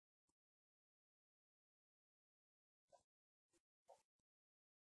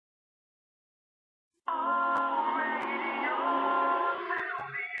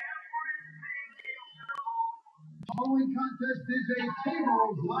following contest is a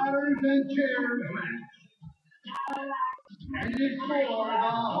tables, ladders, and chairs match. And it's for the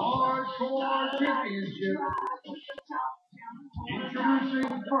Hardcore Championship.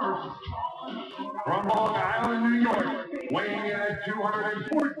 Introducing first, from Long Island, New York, weighing in at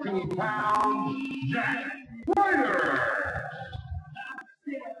 214 pounds, ZACK.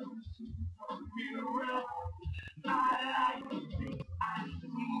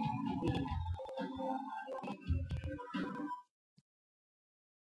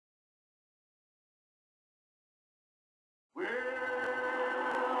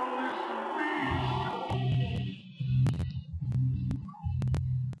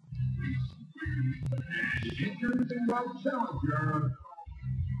 Introducing our challenger,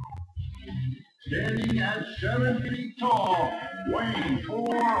 standing at 7 feet tall, weighing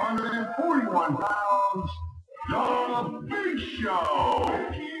 441 pounds, the Big Show.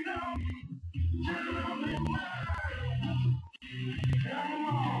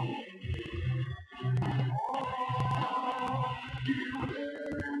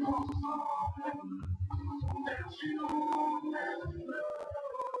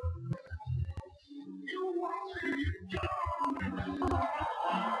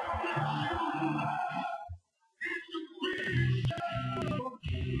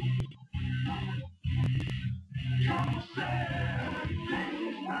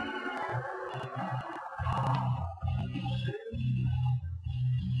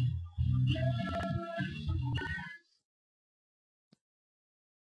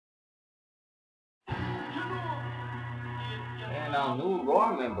 And our new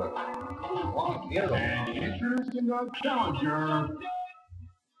Raw member, FIERO. And introducing our challenger,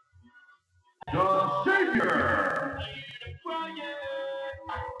 the Savior.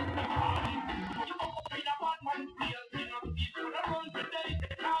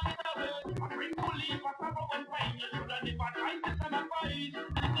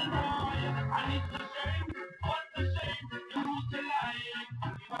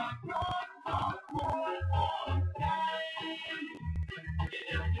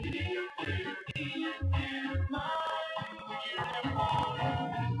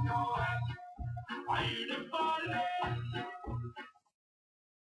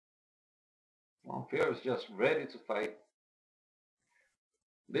 Well, FIERO is just ready to fight.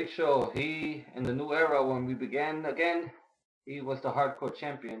 Big Show, he, in the new era when we began again, he was the hardcore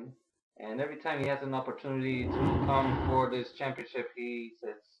champion. And every time he has an opportunity to come for this championship, he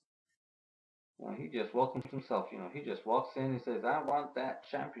says, you know, he just welcomes himself. You know, he just walks in, he says, I want that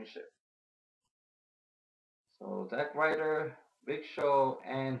championship. So ZACK RYDER, Big Show,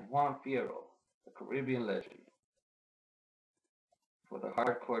 and FIERO, the Caribbean legend, for the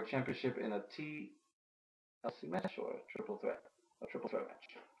hardcore championship in a TLC match or a triple threat match.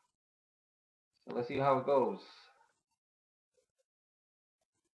 So let's see how it goes.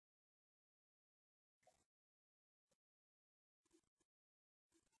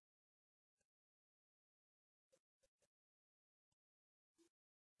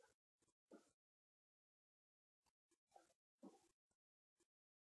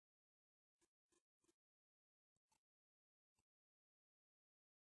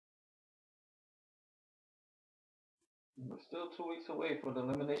 We're still 2 weeks away for the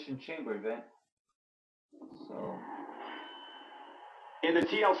Elimination Chamber event. So, and the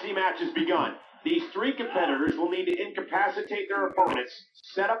TLC match has begun. These three competitors will need to incapacitate their opponents,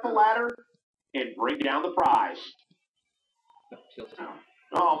 set up a ladder, and bring down the prize.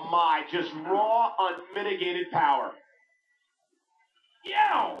 Oh my, just raw, unmitigated power.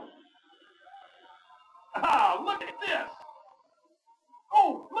 Yow! Ah, look at this!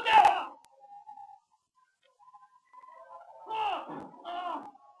 Oh, look out!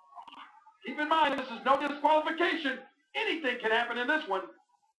 Keep in mind, this is no disqualification. Anything can happen in this one.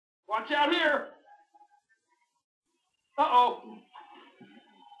 Watch out here. Uh-oh.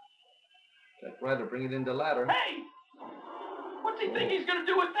 ZACK RYDER bringing in the ladder. Hey! What's he think he's going to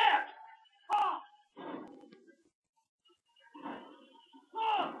do with that?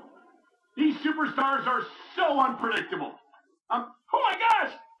 These superstars are so unpredictable. Oh my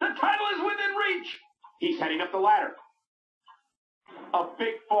gosh! The title is within reach! He's heading up the ladder. A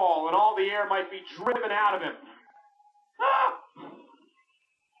big fall and all the air might be driven out of him. Ah!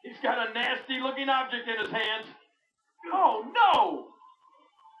 He's got a nasty looking object in his hand. Oh no!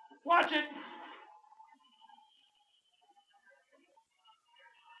 Watch it!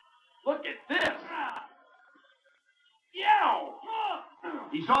 Look at this! Yow!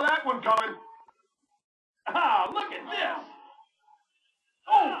 He saw that one coming. Ah, look at this!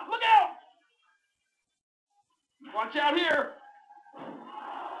 Oh, look out! Watch out here!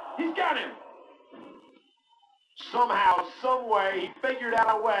 He's got him! Somehow, some way, he figured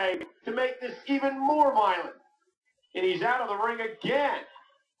out a way to make this even more violent. And he's out of the ring again.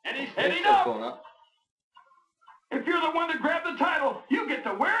 And he's heading up. If you're the one to grab the title, you get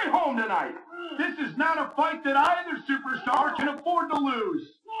to wear it home tonight. This is not a fight that either superstar can afford to lose.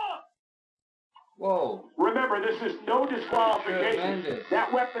 Whoa. Remember, this is no disqualification.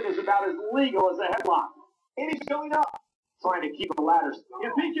 That weapon is about as legal as a headlock. And he's going up, trying to keep the ladders.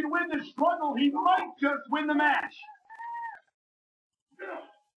 If he can win the struggle, he might just win the match.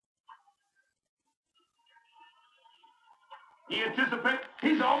 He anticipates.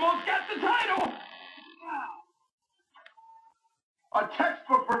 He's almost got the title. A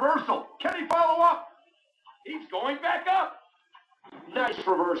textbook reversal. Can he follow up? He's going back up. Nice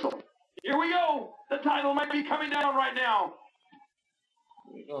reversal. Here we go. The title might be coming down right now.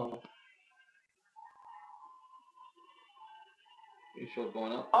 Here we go. You sure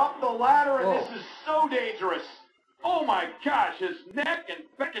going up? Up the ladder, and Whoa. this is so dangerous. Oh my gosh, his neck and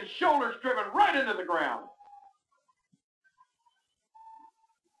back and shoulders driven right into the ground.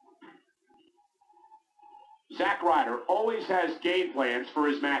 Zack Ryder always has game plans for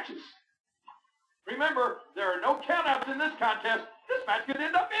his matches. Remember, there are no countouts in this contest. This match could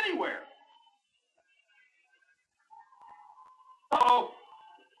end up anywhere. Uh-oh.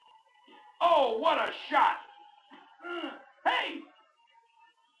 Oh, what a shot. Hey!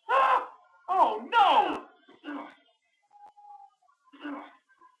 Ah! Oh, no!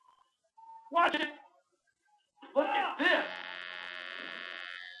 Watch it. Look at this.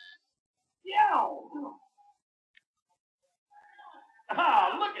 Yow!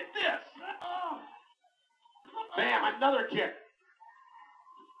 Ah, look at this. Bam, another kick.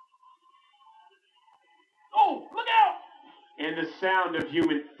 Oh, look out! And the sound of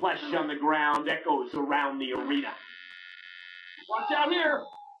human flesh on the ground echoes around the arena. Watch out here.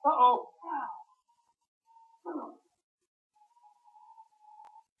 Uh-oh.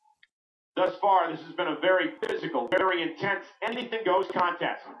 Thus far, this has been a very physical, very intense, anything-goes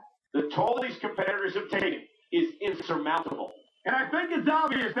contest. The toll these competitors have taken is insurmountable. And I think it's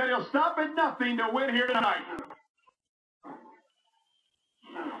obvious that he'll stop at nothing to win here tonight.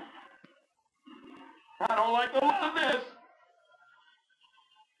 I don't like the look of this.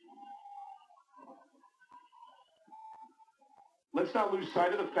 Let's not lose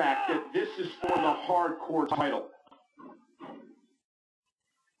sight of the fact that this is for the hardcore title.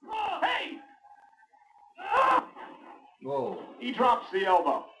 Hey! Whoa. He drops the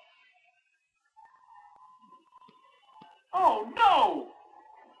elbow. Oh, no!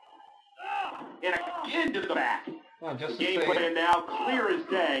 And again to the back. Oh, just The game plan now clear as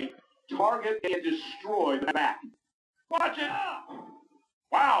day. Target and destroy the back. Watch it!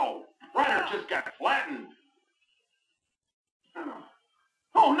 Wow! Ryder just got flattened.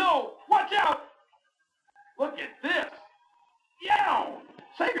 Oh no! Watch out! Look at this! Yow!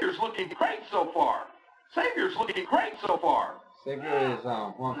 Savior's looking great so far. Savior's looking great so far. Savior is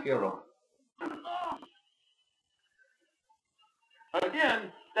FIERO. Again,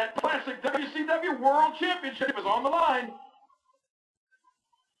 that classic WCW World Championship is on the line.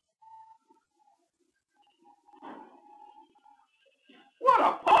 What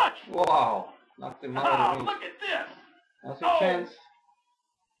a punch! Wow. Knocked him out of the ring. Look at this! That's a chance.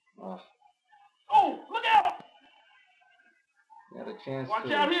 Oh, Oh, look out! he had a chance Watch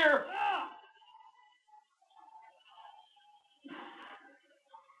to... out here!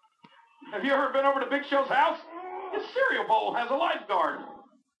 Have you ever been over to Big Show's house? His cereal bowl has a lifeguard.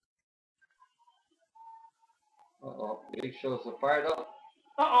 Uh-oh. Big Show's fired up.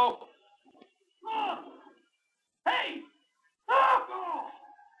 Uh-oh. Hey! Ah!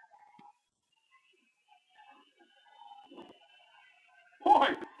 Boy,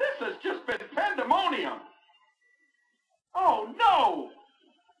 this has just been pandemonium. Oh, no!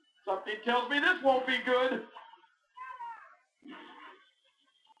 Something tells me this won't be good.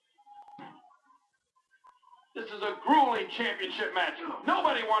 This is a grueling championship match.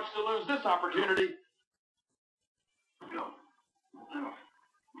 Nobody wants to lose this opportunity.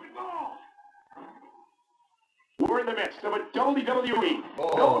 We're in the midst of a WWE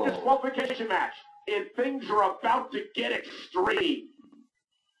no disqualification match, and things are about to get extreme.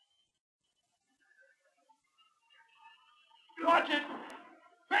 Watch it.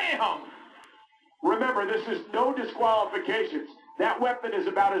 Bam! Remember, this is no disqualifications. That weapon is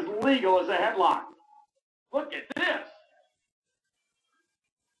about as legal as a headlock. Look at this.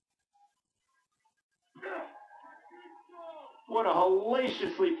 What a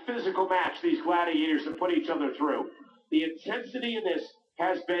hellaciously physical match these gladiators have put each other through. The intensity in this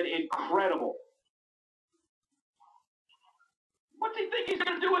has been incredible. What's he think he's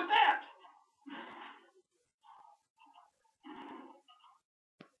going to do with that?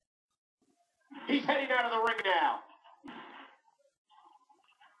 He's heading out of the ring now.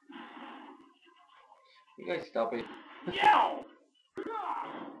 You guys stop it. Yow!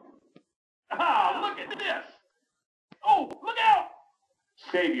 Ah, look at this! Oh, look out!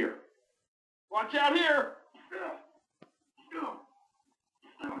 Savior. Watch out here!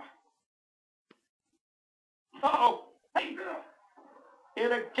 Uh-oh! Hey!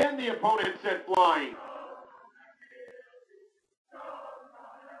 And again the opponent sent flying.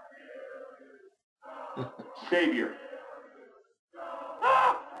 Savior.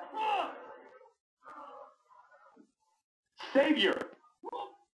 Savior.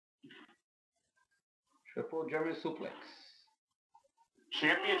 Triple German suplex.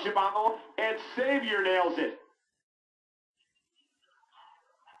 Championship on the line, and Savior nails it.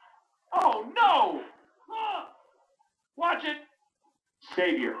 Oh no! Watch it.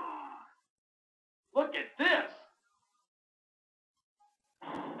 Savior. Look at this.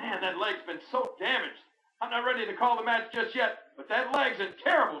 Man, that leg's been so damaged. I'm not ready to call the match just yet, but that leg's in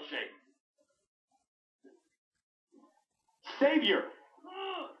terrible shape. Savior.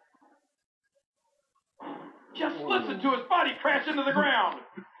 Just listen to his body crash into the ground.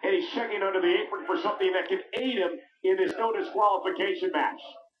 And he's checking under the apron for something that can aid him in this no disqualification match.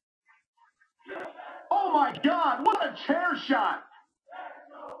 Oh my God, what a chair shot.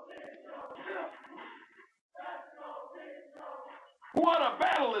 What a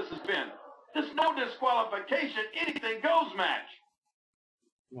battle this has been. This no disqualification, anything goes match.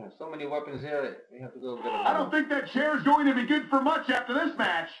 Yeah, so many weapons here that we have to go get them. I don't think that chair is going to be good for much after this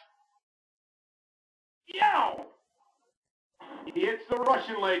match. Yow! He hits the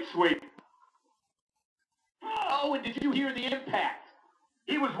Russian leg sweep. Oh, and did you hear the impact?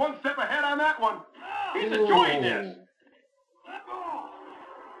 He was one step ahead on that one. He's enjoying this.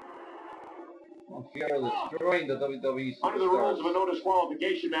 FIERO destroying the WWE superstars. Under the rules of a no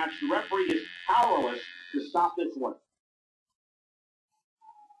disqualification match, the referee is powerless to stop this one.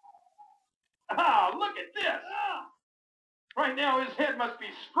 Ah, look at this! Right now his head must be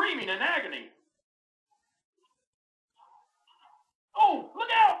screaming in agony. Oh, look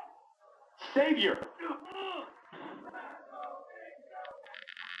out! Savior.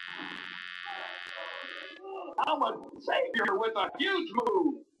 I'm a Savior with a huge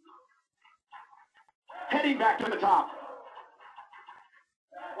move. Heading back to the top.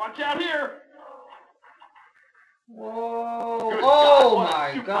 Watch out here. Whoa! Good Oh God,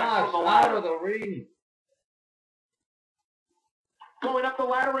 my suplex gosh! from the Out ladder. of the ring. Going up the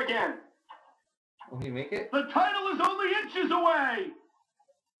ladder again. Will he make it? The title is only inches away.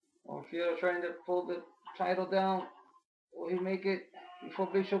 Oh, FIERO trying to pull the title down. Will he make it before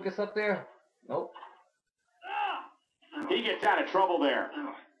Big Show gets up there? Nope. He gets out of trouble there.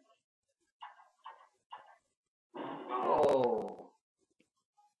 Oh.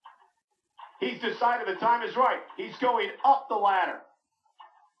 He's decided the time is right. He's going up the ladder.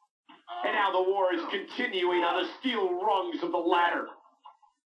 And now the war is continuing on the steel rungs of the ladder.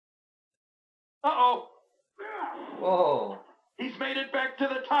 Uh-oh. Whoa. He's made it back to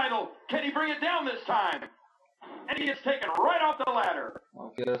the title. Can he bring it down this time? And he gets taken right off the ladder.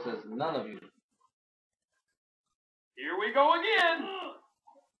 Well, FIERO says none of you. Here we go again.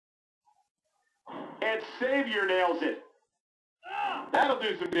 And Savior nails it. That'll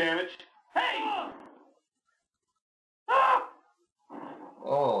do some damage. Hey! Ah!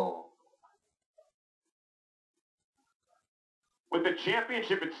 Oh. With the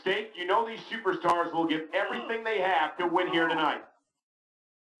championship at stake, you know these superstars will give everything they have to win here tonight.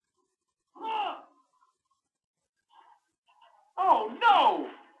 Oh, no!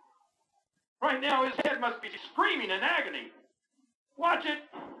 Right now, his head must be screaming in agony. Watch it.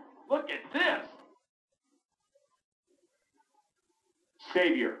 Look at this.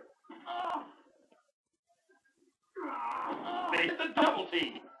 Savior. They hit the double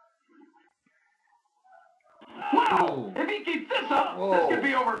team. Wow! Ooh. If he keeps this up, Whoa. this could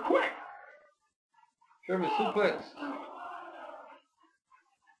be over quick. German suplex.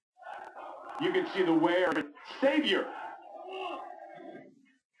 You can see the wear. Savior.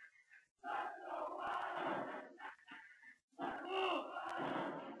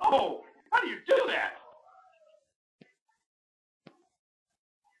 Oh, how do you do that?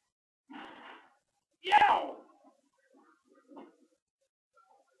 Yow!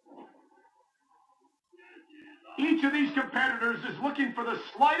 Each of these competitors is looking for the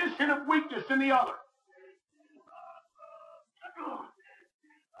slightest hint of weakness in the other.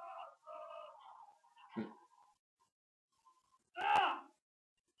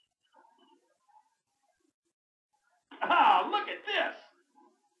 Ah, look at this!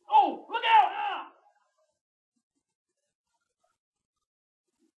 Oh, look out!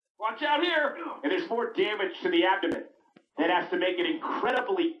 Watch out here. And there's more damage to the abdomen. That has to make it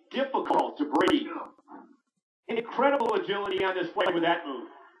incredibly difficult to breathe. Incredible agility on display with that move.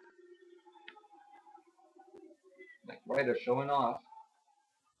 Like RYDER showing off.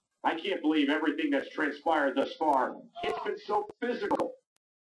 I can't believe everything that's transpired thus far. It's been so physical.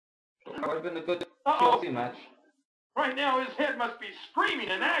 That would have been a good Uh-oh. TLC match. Right now, his head must be screaming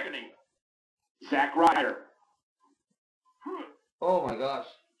in agony. ZACK RYDER. Oh my gosh.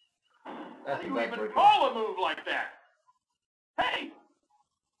 How That's do a you even backbreaker. call a move like that? Hey!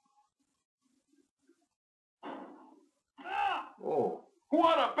 Oh.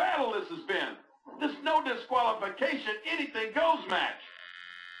 What a battle this has been. This no disqualification, anything goes match.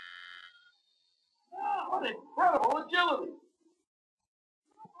 What incredible agility.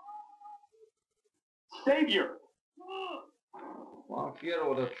 Savior. Wow, FIERO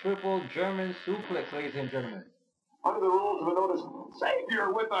with a triple German suplex, ladies and gentlemen. Under the rules of a notice,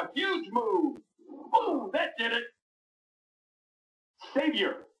 Savior with a huge move. Ooh, that did it.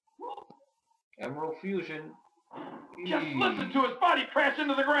 Savior. Emerald Fusion. Just listen to his body crash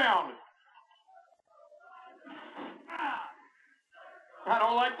into the ground. I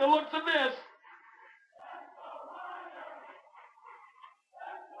don't like the looks of this.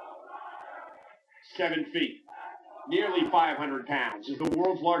 "7 feet, nearly 500 pounds, is the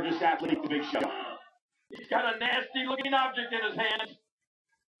world's largest athlete, the Big Show. He's got a nasty-looking object in his hands.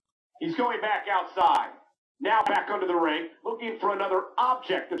 He's going back outside. Now back under the ring, looking for another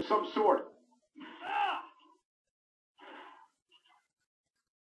object of some sort.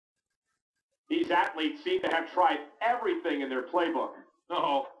 These athletes seem to have tried everything in their playbook.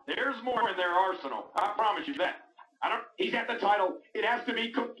 Oh, there's more in their arsenal. I promise you that. He's at the title. It has to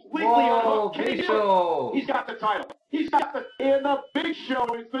be completely Whoa, unhooked. Can he Big do it? Show! He's got the title. And the Big Show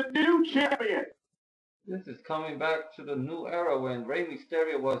is the new champion. This is coming back to the new era when Rey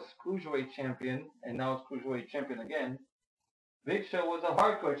Mysterio was Cruiserweight Champion, and now it's Cruiserweight Champion again. Big Show was a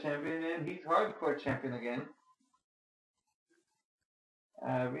Hardcore Champion, and he's Hardcore Champion again.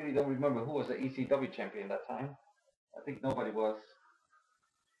 I really don't remember who was the ECW Champion that time. I think nobody was.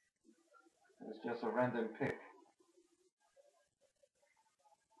 It was just a random pick.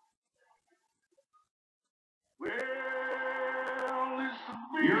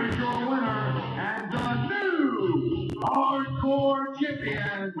 Here's your winner and the new Hardcore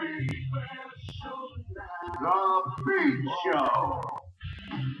Champion, the Big Show.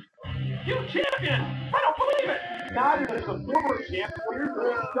 You champion! I don't believe it! Not as a former champ,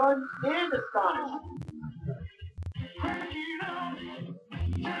 you're stunned and astonished.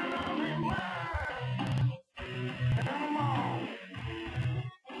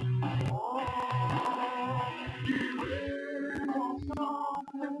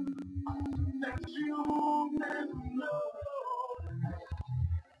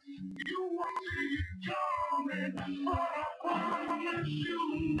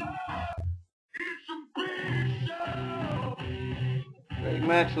 Great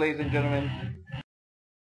match, ladies and gentlemen.